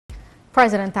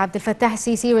President Abdel Fattah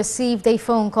al-Sisi received a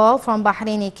phone call from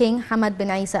Bahraini King Hamad bin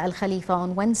Isa Al Khalifa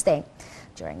on Wednesday.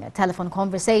 During a telephone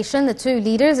conversation, the two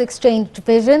leaders exchanged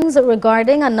visions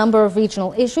regarding a number of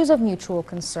regional issues of mutual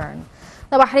concern.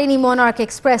 The Bahraini monarch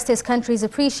expressed his country's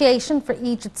appreciation for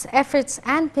Egypt's efforts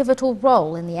and pivotal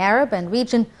role in the Arab and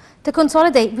region to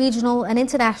consolidate regional and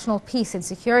international peace and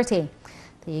security.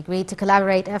 They agreed to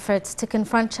collaborate efforts to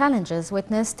confront challenges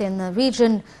witnessed in the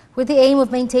region with the aim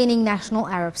of maintaining national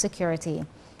Arab security.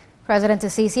 President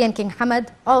al-Sisi and King Hamad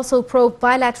also probed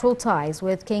bilateral ties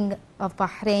with King of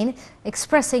Bahrain,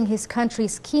 expressing his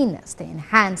country's keenness to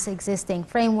enhance existing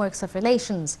frameworks of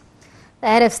relations. The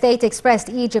head of state expressed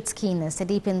Egypt's keenness to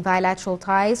deepen bilateral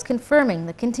ties, confirming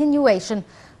the continuation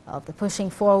of the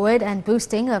pushing forward and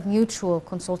boosting of mutual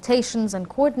consultations and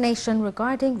coordination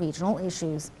regarding regional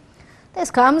issues. This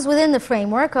comes within the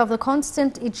framework of the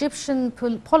constant Egyptian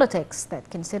politics that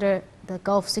consider the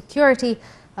Gulf security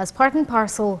as part and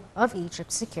parcel of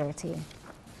Egypt's security.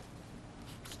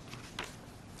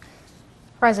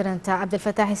 President Abdel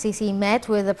Fattah al-Sisi met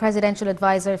with the Presidential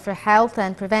Advisor for Health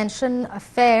and Prevention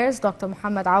Affairs, Dr.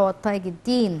 Mohammed Awad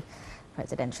Tagid-Din.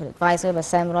 Presidential Advisor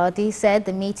Bassam Radi said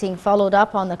the meeting followed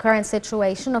up on the current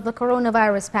situation of the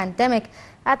coronavirus pandemic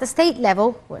at the state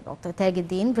level, where Dr.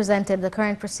 Tagid-Din presented the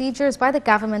current procedures by the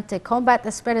government to combat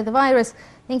the spread of the virus,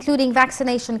 including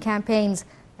vaccination campaigns,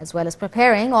 as well as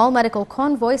preparing all medical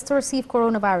convoys to receive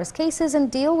coronavirus cases and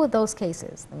deal with those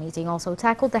cases. The meeting also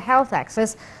tackled the health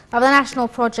axis of the national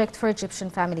project for Egyptian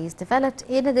families developed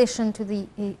in addition to the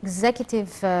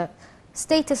executive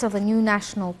status of the new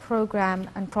national program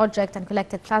and project and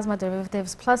collected plasma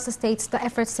derivatives, plus the state's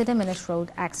efforts to diminish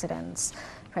road accidents.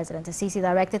 President al-Sisi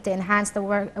directed to enhance the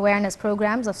awareness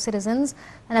programs of citizens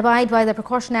and abide by the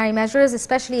precautionary measures,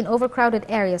 especially in overcrowded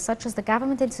areas such as the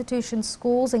government institutions,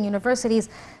 schools and universities,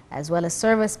 as well as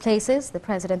service places. The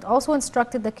president also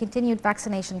instructed the continued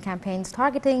vaccination campaigns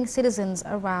targeting citizens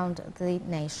around the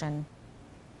nation.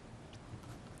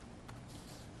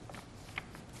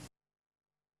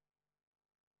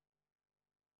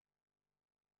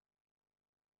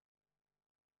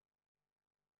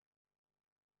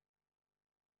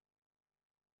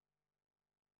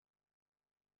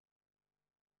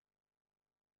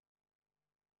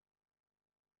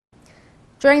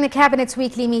 During the Cabinet's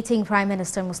weekly meeting, Prime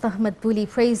Minister Mustahmed Bouli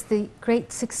praised the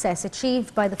great success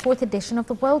achieved by the 4th edition of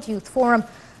the World Youth Forum.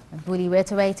 Bouli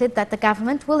reiterated that the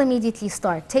government will immediately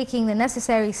start taking the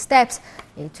necessary steps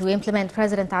to implement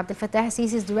President Abdel Fattah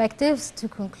al-Sisi's directives to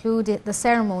conclude the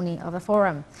ceremony of the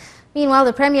forum. Meanwhile,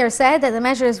 the Premier said that the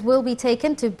measures will be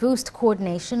taken to boost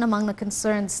coordination among the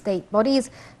concerned state bodies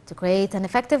to create an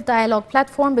effective dialogue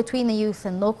platform between the youth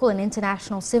and local and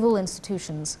international civil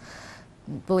institutions.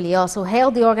 Bouli also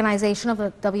hailed the organization of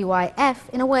the WIF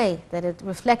in a way that it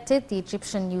reflected the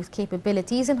Egyptian youth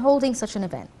capabilities in holding such an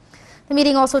event. The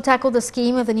meeting also tackled the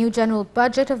scheme of the new general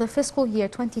budget of the fiscal year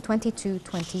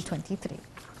 2022-2023.